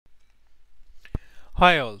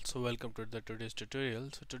Hi all, so welcome to today's tutorial.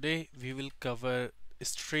 So today we will cover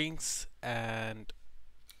strings and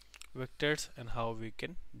vectors and how we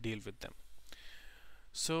can deal with them.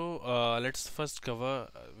 So let's first cover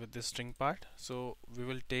with the string part. So we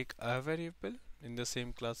will take a variable in the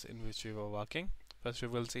same class in which we were working. First we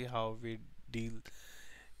will see how we deal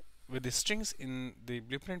with the strings in the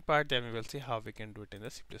blueprint part, then we will see how we can do it in the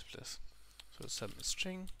C++. So some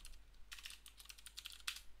string,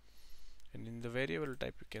 and in the variable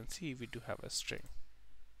type you can see we do have a string.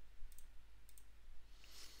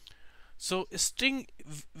 So string,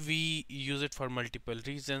 we use it for multiple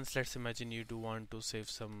reasons. Let's imagine you do want to save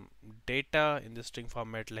some data in the string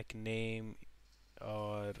format like name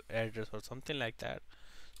or address or something like that.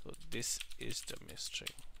 So this is the main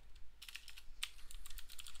string.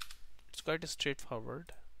 It's quite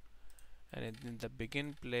straightforward. And in the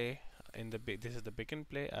begin play, this is the begin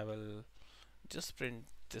play. I will just print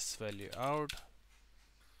this value out.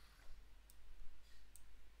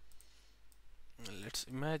 Let's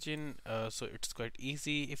imagine. So it's quite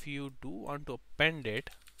easy. If you do want to append it,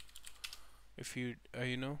 if you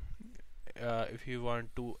if you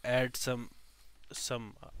want to add some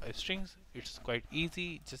strings, it's quite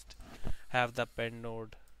easy. Just have the append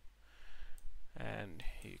node and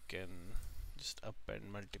you can just append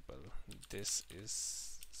multiple. This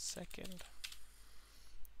is second.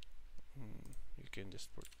 You can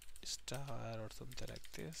just put star or something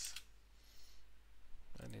like this,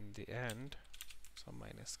 and in the end some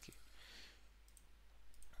minus key.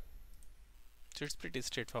 So it's pretty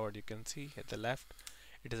straightforward. You can see at the left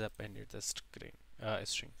it is appended the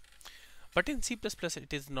string. But in C++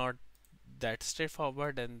 it is not that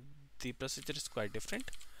straightforward, and the procedure is quite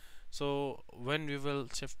different. So when we will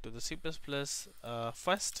shift to the C++,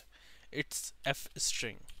 first it's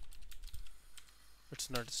FString. It's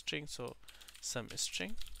not a string, so some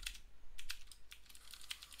string,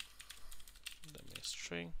 the main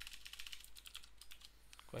string,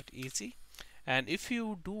 quite easy. And if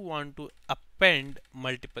you do want to append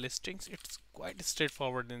multiple strings, it's quite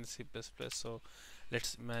straightforward in C++. So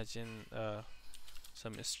let's imagine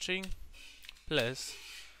some string plus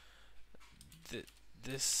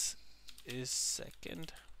this is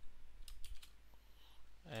second,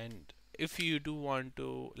 and if you do want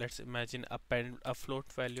to, let's imagine, append a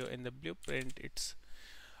float value in the blueprint,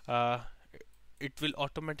 uh, it will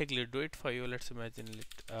automatically do it for you. Let's imagine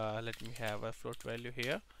let me have a float value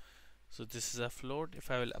here. So this is a float.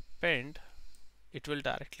 If I will append, it will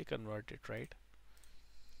directly convert it, right?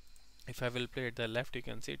 If I will play at the left, you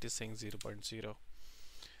can see it is saying 0.0.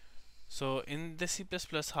 So in the C++,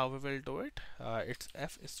 how we will do it, it's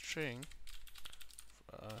FString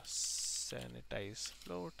sanitize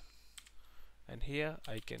float, and here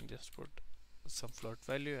I can just put some float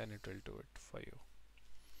value and it will do it for you.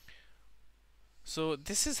 So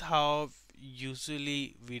this is how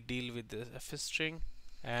usually we deal with the FString,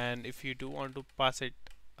 and if you do want to pass it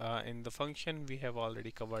in the function, we have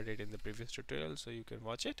already covered it in the previous tutorial, so you can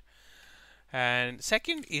watch it. And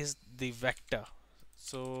second is the vector.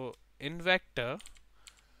 So in vector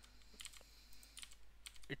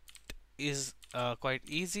it is quite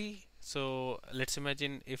easy. So let's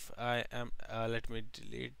imagine if I am let me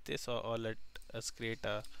delete this, or let us create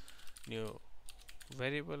a new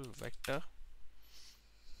variable vector,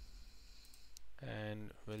 and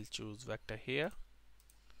we'll choose vector here.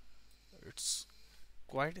 It's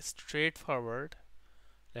quite straightforward.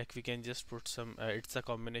 Like we can just put some it's a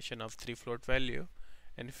combination of 3 float value,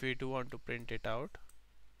 and if we do want to print it out,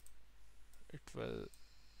 it will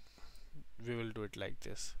we will do it like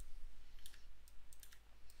this.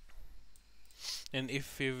 And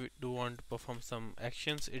if we do want to perform some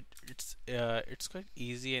actions, it's quite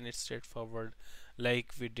easy and it's straightforward.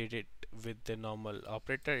 Like we did it with the normal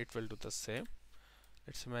operator, it will do the same.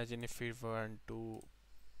 Let's imagine if we want to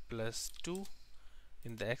plus 2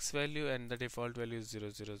 in the x value and the default value is 0,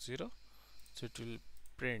 0, 0, so it will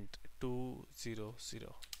print 2, 0,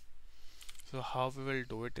 0. So how we will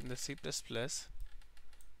do it in the C++,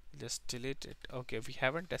 just delete it. Okay, we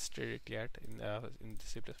haven't tested it yet in the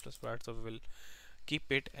C++ part, so we will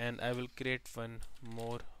keep it, and I will create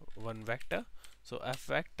one vector. So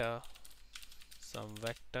FVector some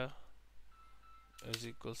vector is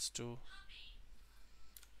equals to,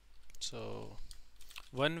 so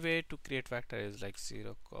one way to create vector is like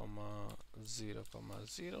 0, 0,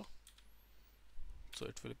 0. So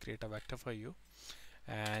it will create a vector for you,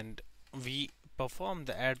 and we perform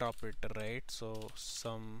the add operator, right? So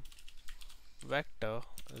some vector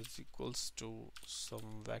is equals to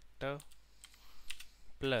some vector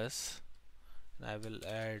plus, and I will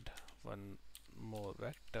add one more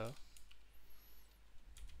vector,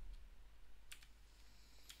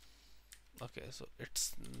 Okay, so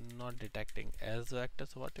it's not detecting as vector.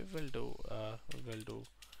 So what we will do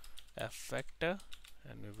FVector,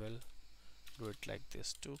 and we will do it like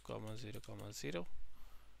this: 2 comma 0 comma 0,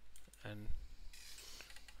 and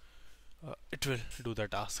it will do the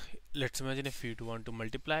task. Let's imagine if you want to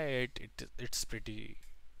multiply it's pretty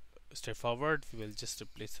straightforward. We will just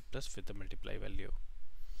replace the plus with the multiply value.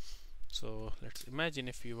 So let's imagine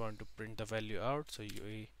if you want to print the value out. So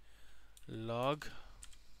you log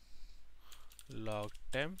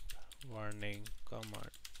temp warning comma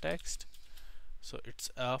text. So it's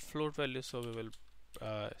a float value, so we will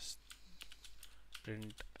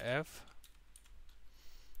print f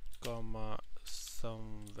comma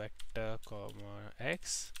some vector comma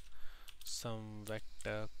x, some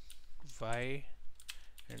vector y,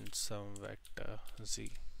 and some vector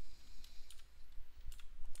z.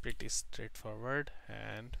 Pretty straightforward,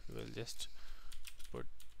 and we will just put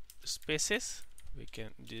spaces. We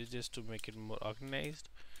can just to make it more organized,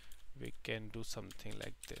 we can do something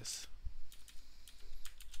like this.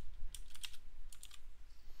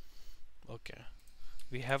 Okay,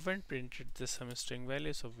 we haven't printed the some string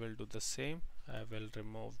value, so we'll do the same. I will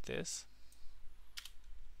remove this.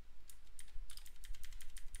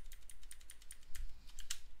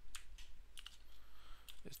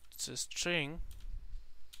 It's a string,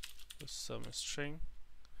 some string,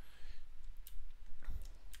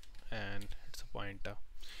 and it's a pointer.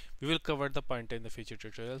 We will cover the pointer in the future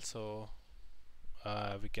tutorial, so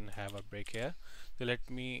we can have a break here. So let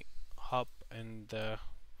me hop in the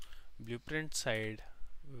blueprint side.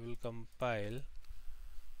 We will compile.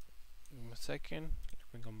 Give me a second.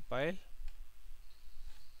 Let me compile.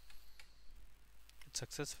 It's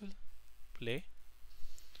successful. Play.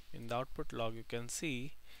 In the output log, you can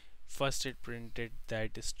see first it printed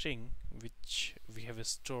that string which we have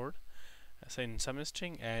stored. So in some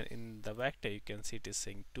string, and in the vector you can see it is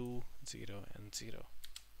saying 2, 0, and 0.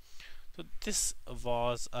 So this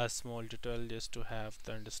was a small tutorial just to have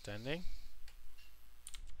the understanding.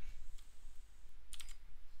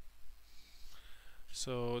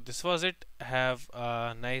 So this was it. Have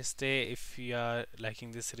a nice day. If you are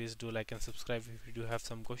liking this series, do like and subscribe if you do have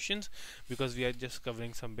some questions, because we are just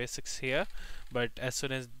covering some basics here. But as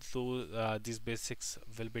soon as these basics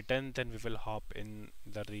will be done, then we will hop in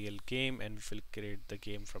the real game and we will create the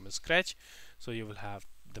game from scratch, so you will have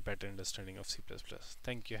the better understanding of C++.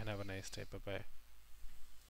 Thank you and have a nice day. Bye bye.